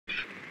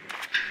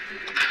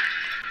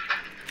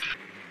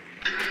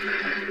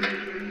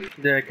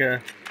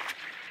Decker.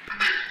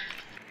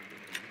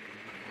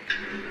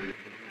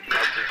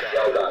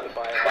 Well done.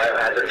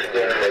 Biohazard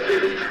container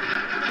located.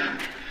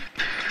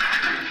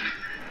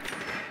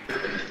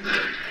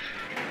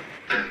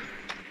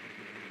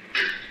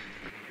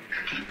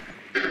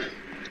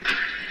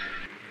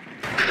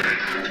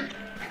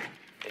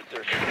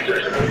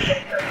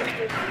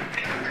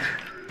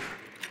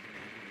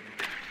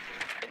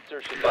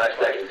 Insertion. 5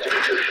 seconds to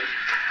insertion.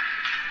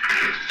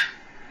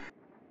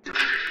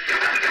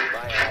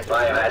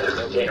 Biohazard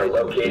container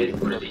located.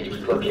 Proceed to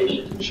its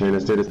location. Shane,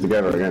 let's do this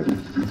together again.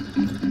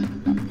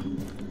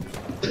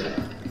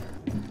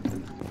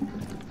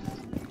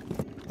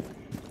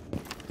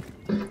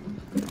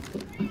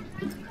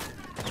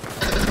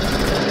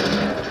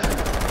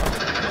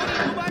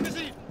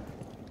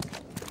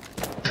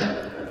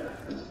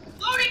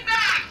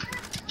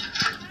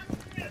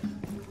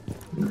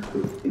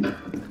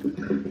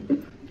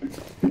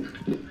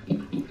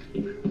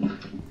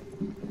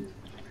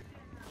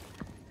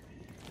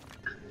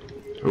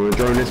 I'm going to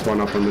drone this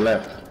one up on the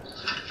left.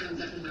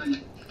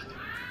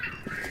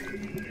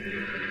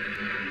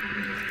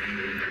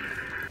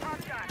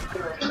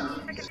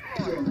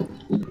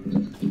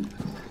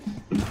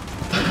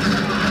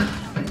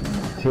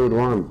 Killed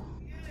one.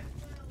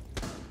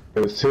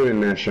 There was 2 in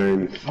there,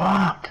 Shane.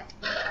 Fuck!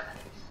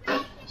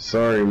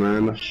 Sorry,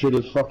 man. I should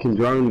have fucking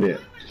droned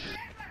it.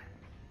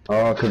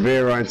 Oh,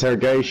 Kavira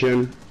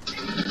interrogation.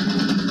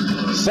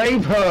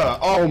 Save her!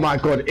 Oh my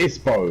god,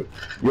 Ispo.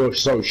 You're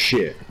so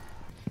shit.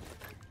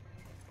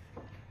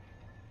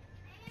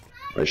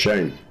 Hey,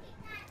 Shane.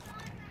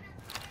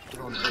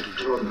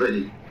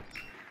 Ready.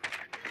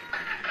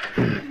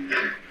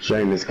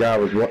 Shane, this guy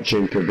was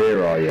watching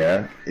Kavira,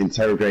 yeah,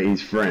 interrogate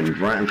his friend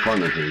right in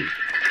front of him,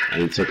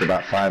 and he took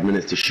about 5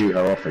 minutes to shoot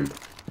her off him.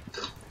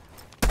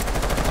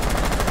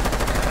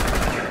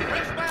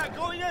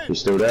 She's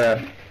still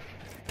there.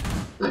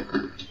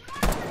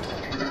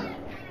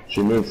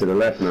 She moved to the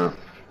left now.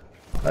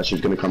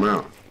 She's gonna come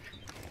out.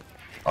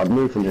 I'd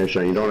move from here,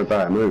 Shane. You don't want to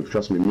die. Move.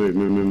 Trust me. Move.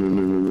 Move. Move. Move.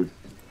 Move. Move.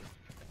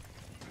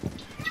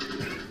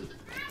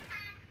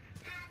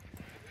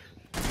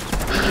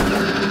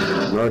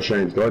 No,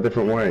 Shane, go a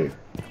different way.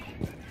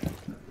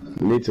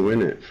 You need to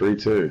win it,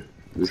 3-2.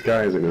 This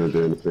guy isn't going to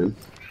do anything.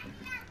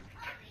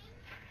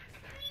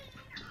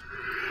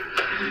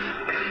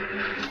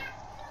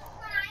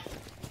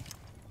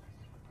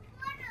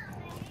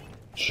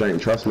 Shane,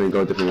 trust me,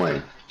 go a different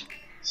way.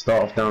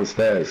 Start off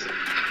downstairs.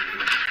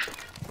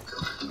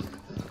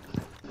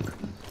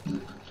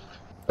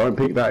 Don't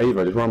peek that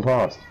either, just run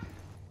past.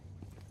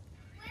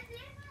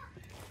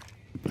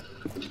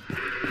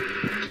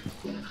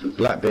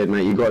 Blackbeard,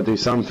 mate, you gotta do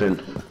something.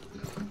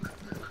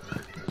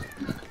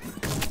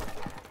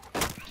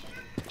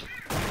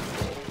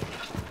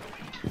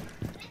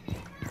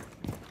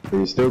 And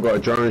you still got a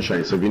drone,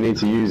 Shane, so if you need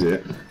to use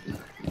it,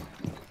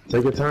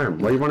 take your time.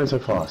 Why are you running so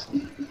fast?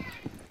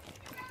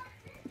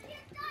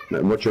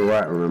 No, watch your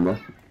right, remember?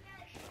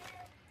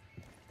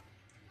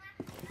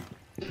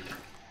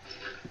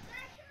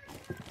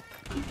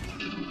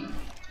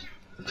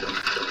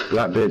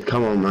 Blackbeard,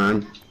 come on,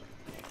 man.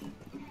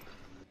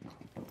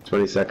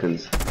 20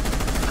 seconds.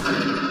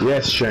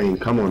 Yes, Shane,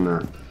 come on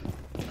now.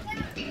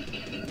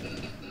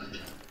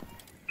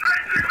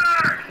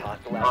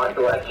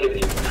 Hostile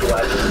activity.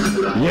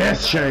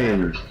 Yes,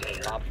 Shane.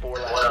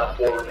 1 out of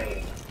 4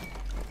 remaining.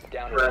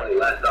 Friendly,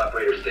 last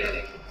operator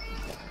standing.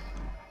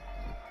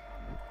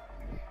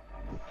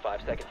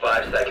 5 seconds.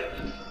 5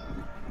 seconds.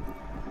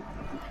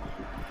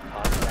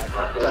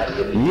 Hostile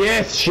activity.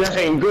 Yes,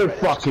 Shane, good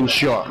fucking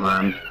shot,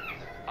 man.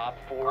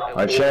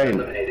 Alright,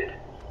 Shane.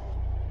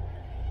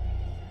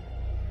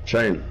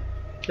 Shane.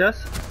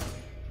 Yes?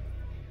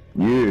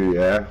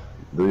 Yeah,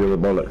 you're the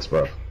bollocks,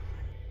 bro.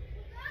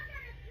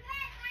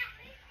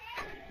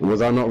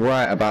 Was I not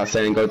right about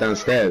saying go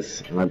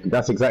downstairs? Like,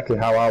 that's exactly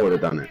how I would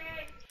have done it.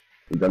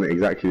 You've done it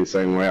exactly the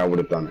same way I would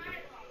have done it.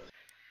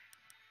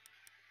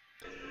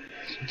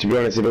 To be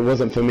honest, if it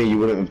wasn't for me, you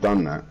wouldn't have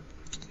done that.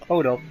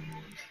 Hold up.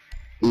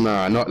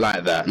 Nah, not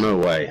like that. No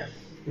way.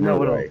 No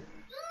way.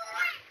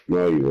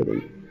 No, you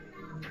wouldn't.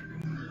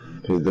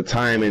 Because the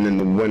timing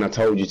and when I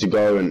told you to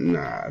go, and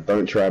nah,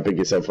 don't try to big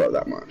yourself up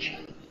that much.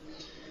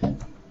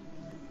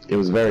 It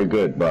was very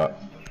good, but...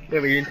 Yeah,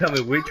 but you didn't tell me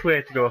which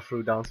way to go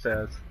through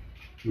downstairs.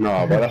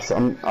 No, but that's, I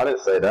didn't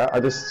say that. I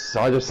just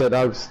said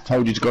I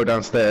told you to go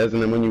downstairs,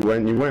 and then when you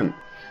went, you went.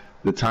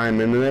 The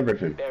timing and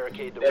everything.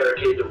 Barricade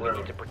the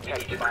room to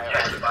protect the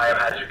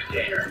biohazard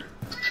container.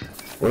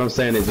 What I'm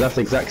saying is that's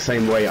the exact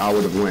same way I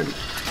would have went.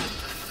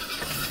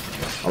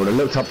 I would have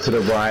looked up to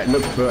the right,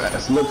 looked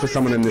for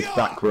someone in this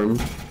back room,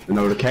 and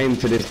I would have came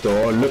to this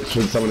door, looked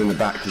for someone in the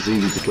back, 'cause it's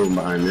easy to kill them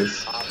behind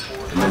this,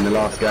 and then the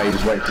last guy you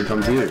just wait to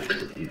come to you.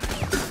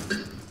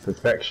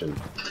 Perfection.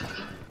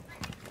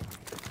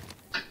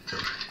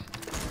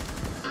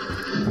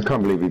 I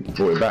can't believe he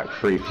brought it back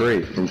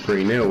 3-3 from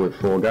 3-0 with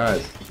 4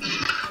 guys.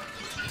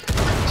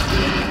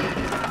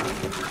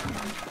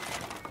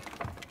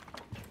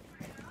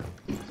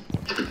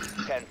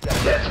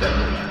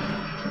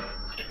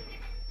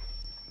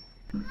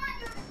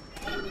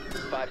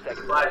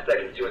 5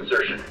 seconds to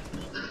insertion.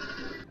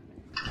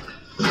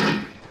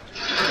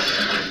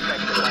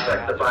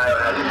 Protect the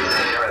biohazard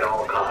container at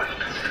all costs.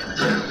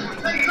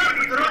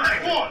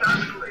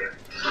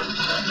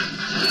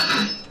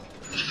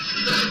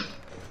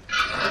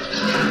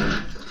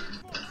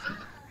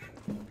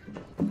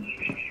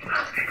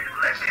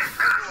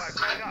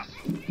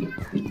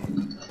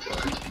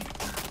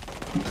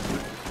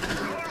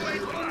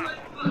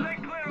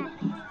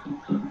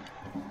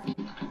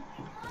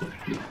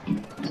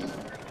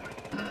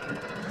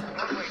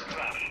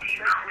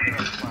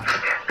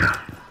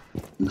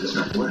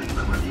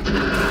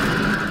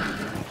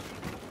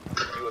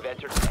 You have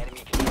entered an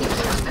enemy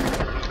community.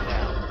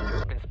 Now, you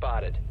have been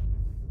spotted.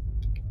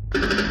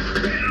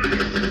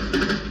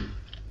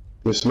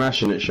 We're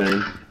smashing it,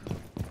 Shane.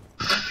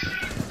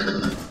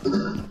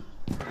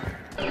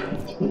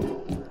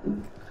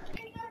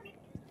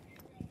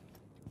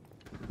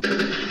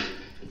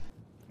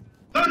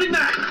 Loading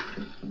back!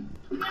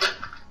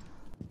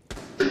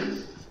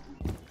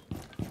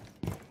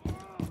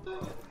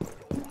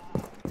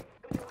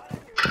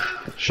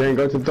 Shane,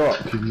 go to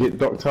dock. You can get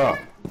docked up.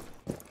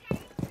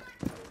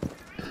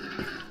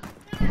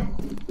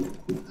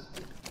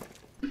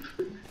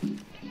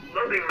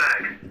 Loading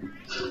back!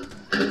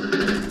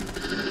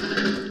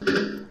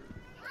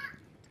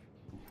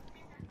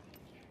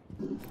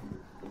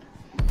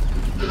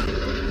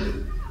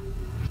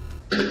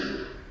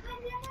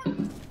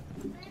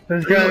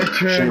 Let's go,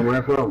 Shane, train.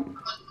 where from?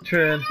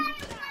 Train.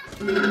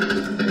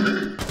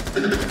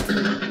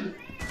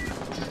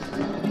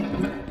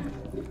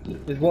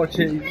 He's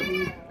watching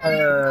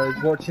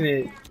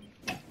it.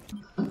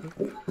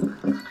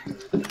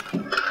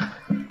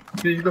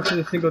 You go for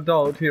the single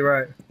door to your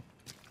right.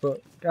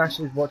 But Ash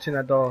is watching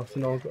that door, so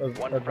no one's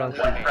One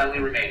advancing. friendly. One friendly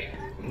remaining.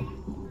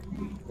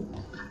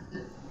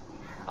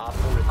 Op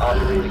 4 is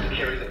Operator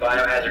securing the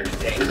biohazard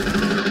container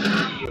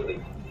immediately.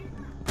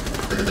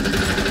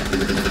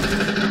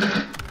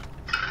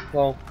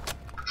 Well,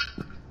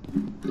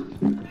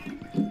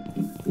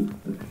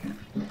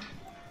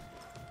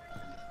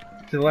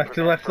 to the left,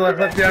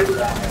 yeah.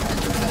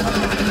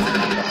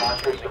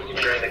 Hostiles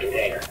securing the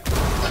container.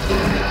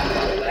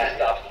 Last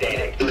stop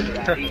standing.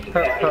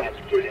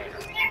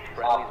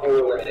 Op 4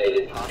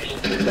 eliminated. Mission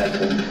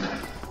successful.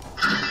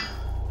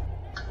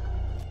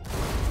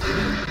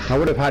 I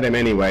would have had him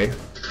anyway.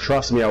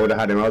 Trust me, I would have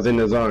had him. I was in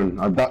the zone.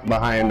 I ducked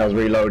behind, I was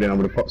reloading, I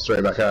would have popped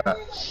straight back out.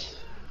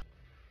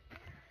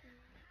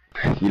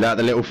 You like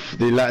the little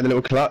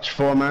clutch,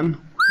 4-man?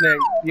 Nick,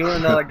 you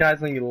wouldn't know that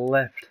guy's on your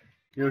left.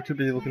 You were too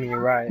busy looking at your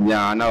right.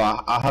 Yeah, I know,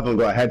 I haven't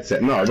got a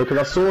headset. No, because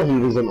I saw he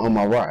wasn't on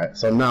my right,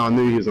 so now I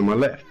knew he was on my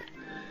left.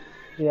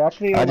 Yeah,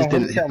 actually, I just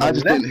didn't. Yeah.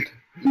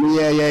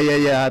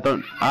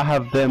 I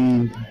have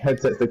them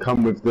headsets that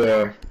come with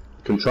the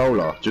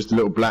controller, just a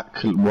little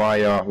black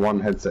wire one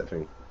headset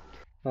thing.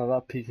 Oh,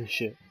 that piece of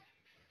shit.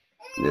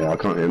 Yeah, I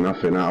can't hear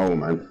nothing at all,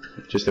 man.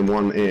 Just in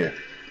one ear.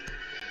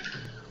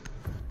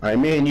 Hey,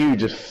 me and you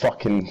just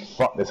fucking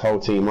fuck this whole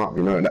team up,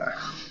 you know that?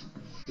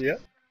 Yeah.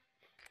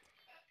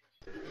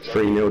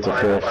 3-0 to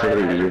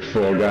 4-3 with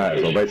 4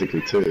 guys, well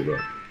basically 2,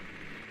 but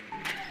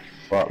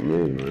fuck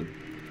me, man.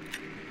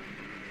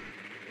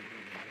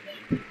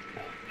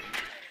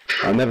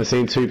 I've never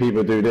seen 2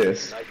 people do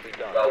this. nicely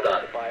done. Well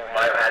done.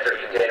 Biohazard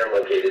container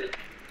located.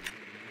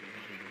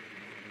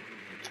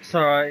 It's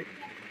alright.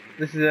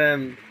 This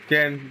is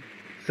game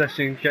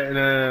session getting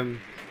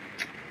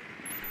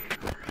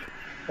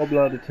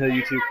uploaded to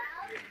YouTube.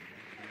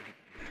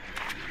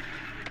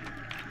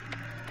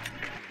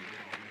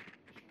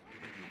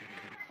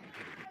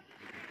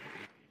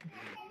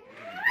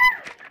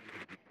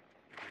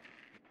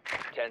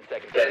 Ten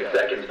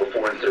seconds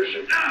before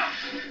insertion.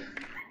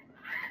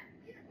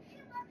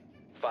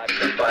 5 5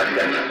 seconds.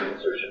 seconds to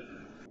insertion.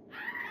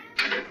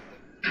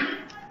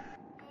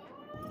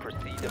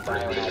 Proceed to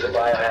Proceed to the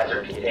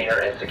biohazard container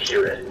and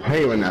secure it. I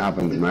hate when that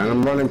happens, man.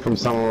 I'm running from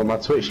someone with my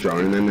Twitch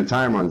drone and then the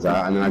time runs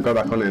out and then I go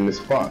back on it and it's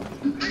fucked.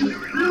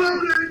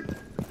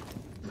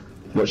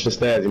 Watch the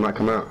stairs, he might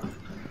come out.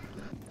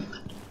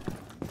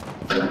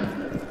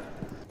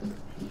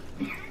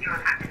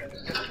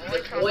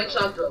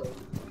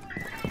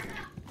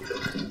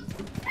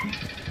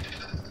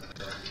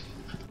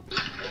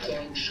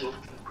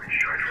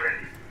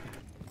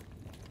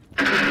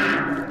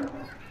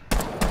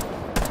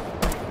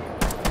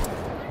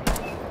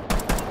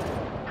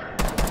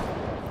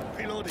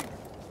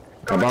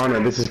 Cabana,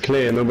 this is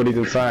clear, nobody's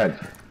inside.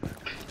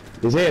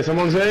 He's here,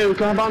 someone's here with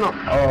Cabana.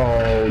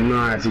 Oh,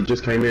 nice, he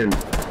just came in.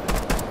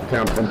 Okay,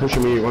 I'm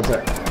pushing you, one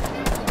sec.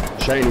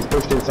 Shane, he's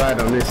pushed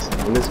inside on this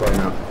way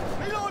now.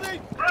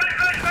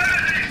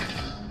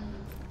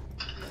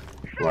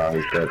 Wow,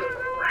 he's dead.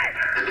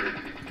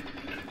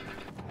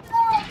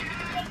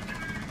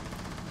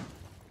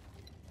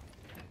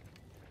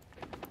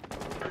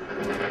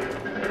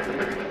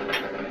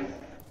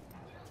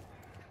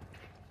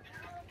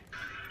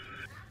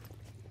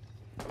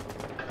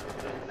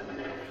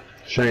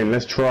 Shane,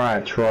 let's try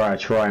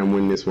and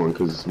win this one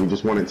because we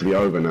just want it to be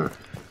over now.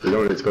 We don't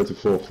want it to go to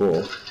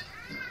 4-4.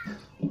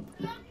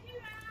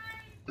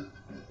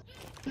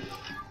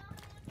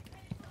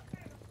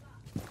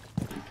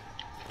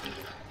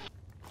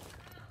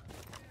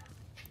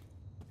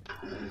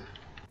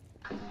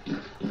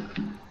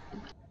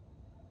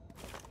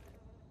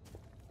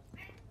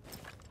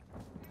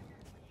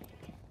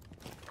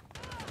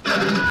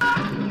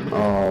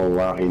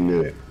 wow, he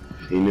knew it.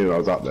 He knew I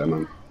was up there,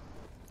 man.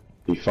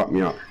 He fucked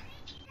me up.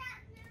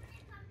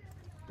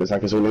 Looks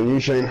like it's all on you,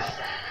 Shane.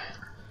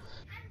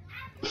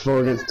 4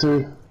 against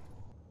 2.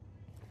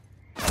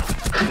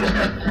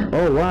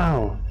 Oh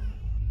wow.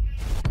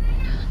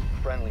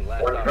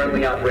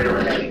 Friendly operator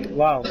remaining.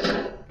 Wow.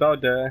 That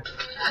there.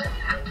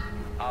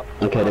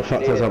 Okay, they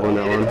fucked us up on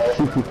that one.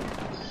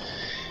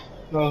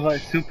 That was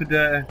like super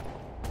dirty.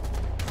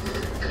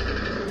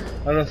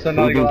 I don't know,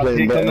 now We've you been got a playing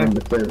peek better on on me.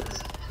 defense.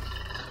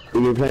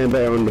 We've been playing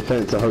better on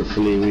defense, so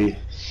hopefully we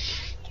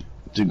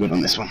do good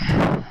on this one.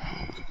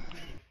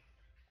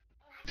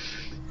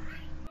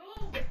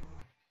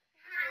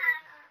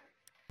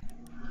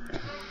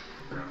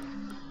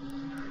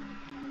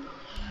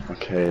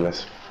 Okay,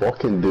 let's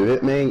fucking do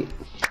it, mate.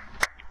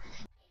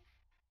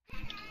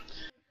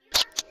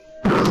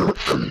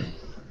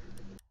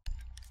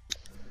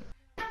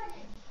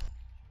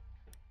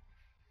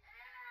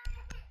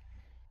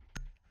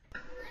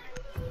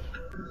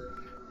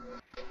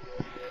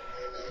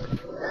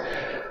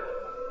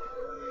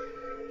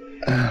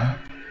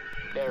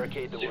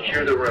 Barricade the room.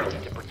 Secure the room.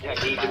 To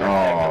protect Need to the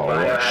Oh,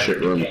 what shit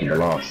room from the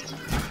last.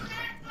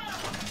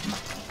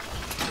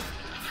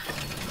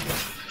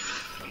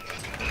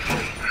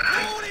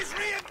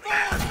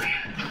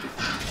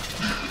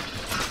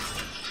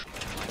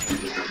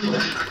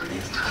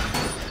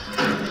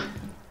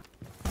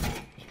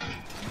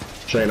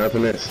 Shane,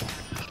 open this.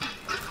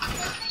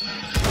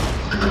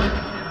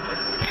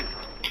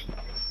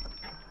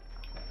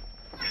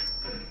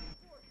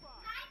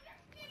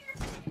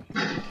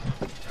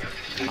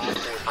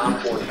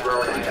 Op4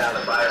 throwing down the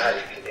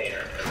biohazard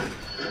container.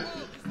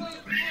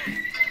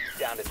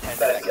 down to 10 10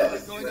 seconds.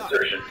 seconds to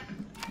insertion.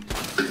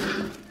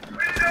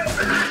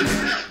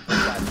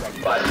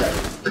 5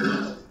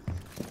 seconds.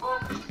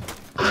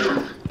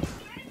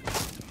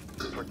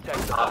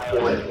 Protect the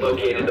Op4 has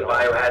located the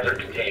biohazard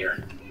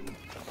container.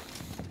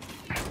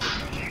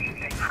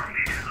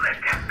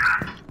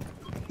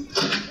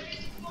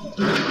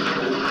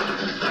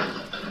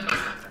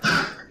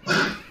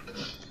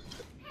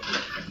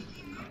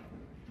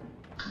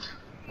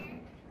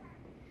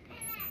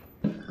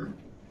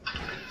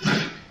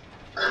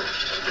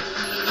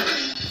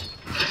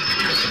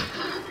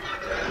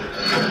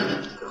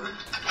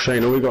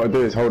 Shane, all we gotta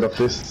do is hold up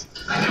this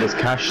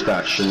cash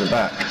stash in the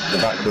back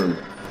room.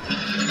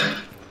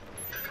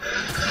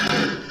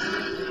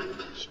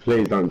 Just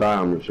please don't die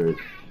on me, Shane.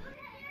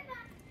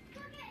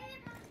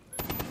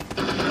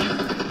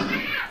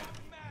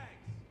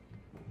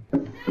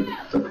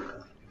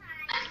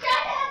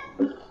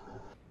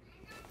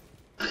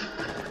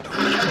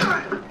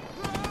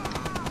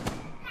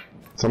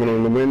 Someone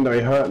on the window, he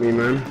hurt me,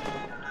 man.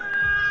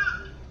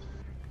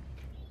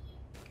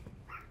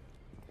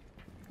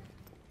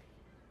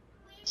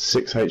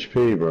 Six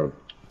HP, bro.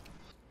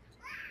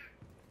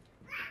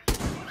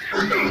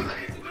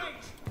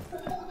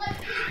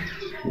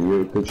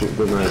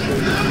 Good night,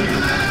 man.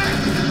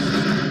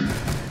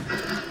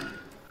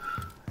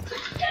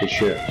 Good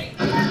shit.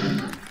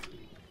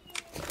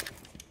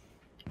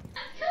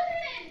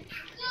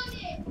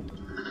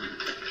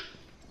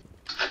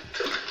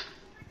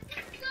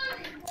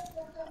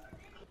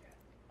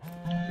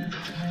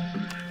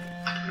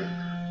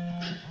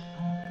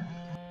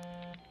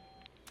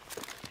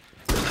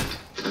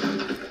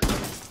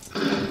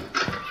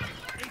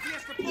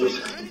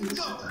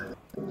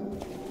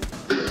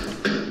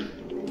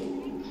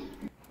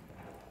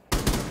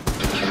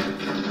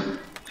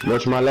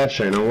 Watch my left,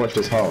 Shane. I'll watch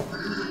this hole.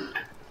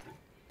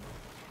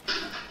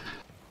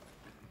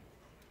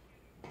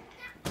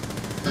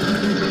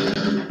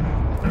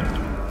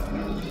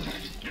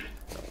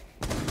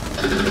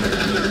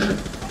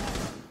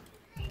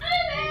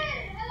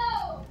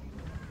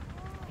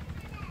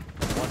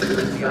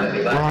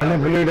 Oh, I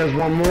never knew there's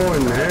one more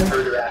in there.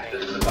 Further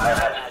access to the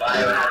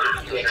biohazard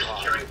container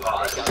securing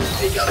pods.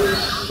 Take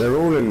out. They're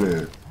all in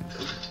there.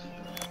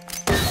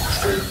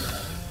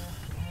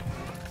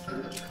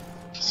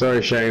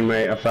 Sorry, Shane,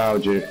 mate. I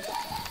fouled you.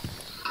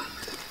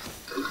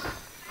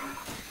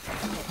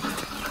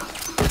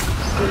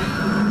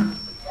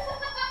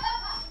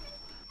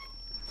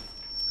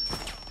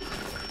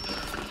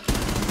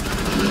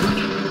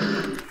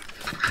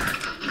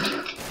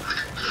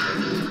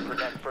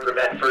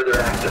 Prevent further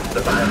access to the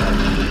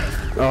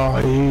biohazard. Oh,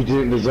 you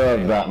didn't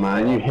deserve that,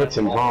 man. You hit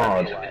him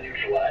hard.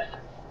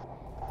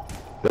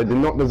 They did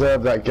not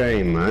deserve that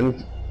game,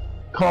 man.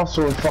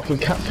 Castle and fucking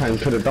Capcan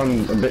could have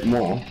done a bit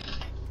more.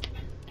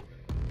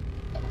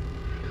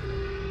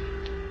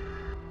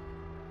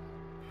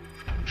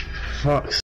 Fuck's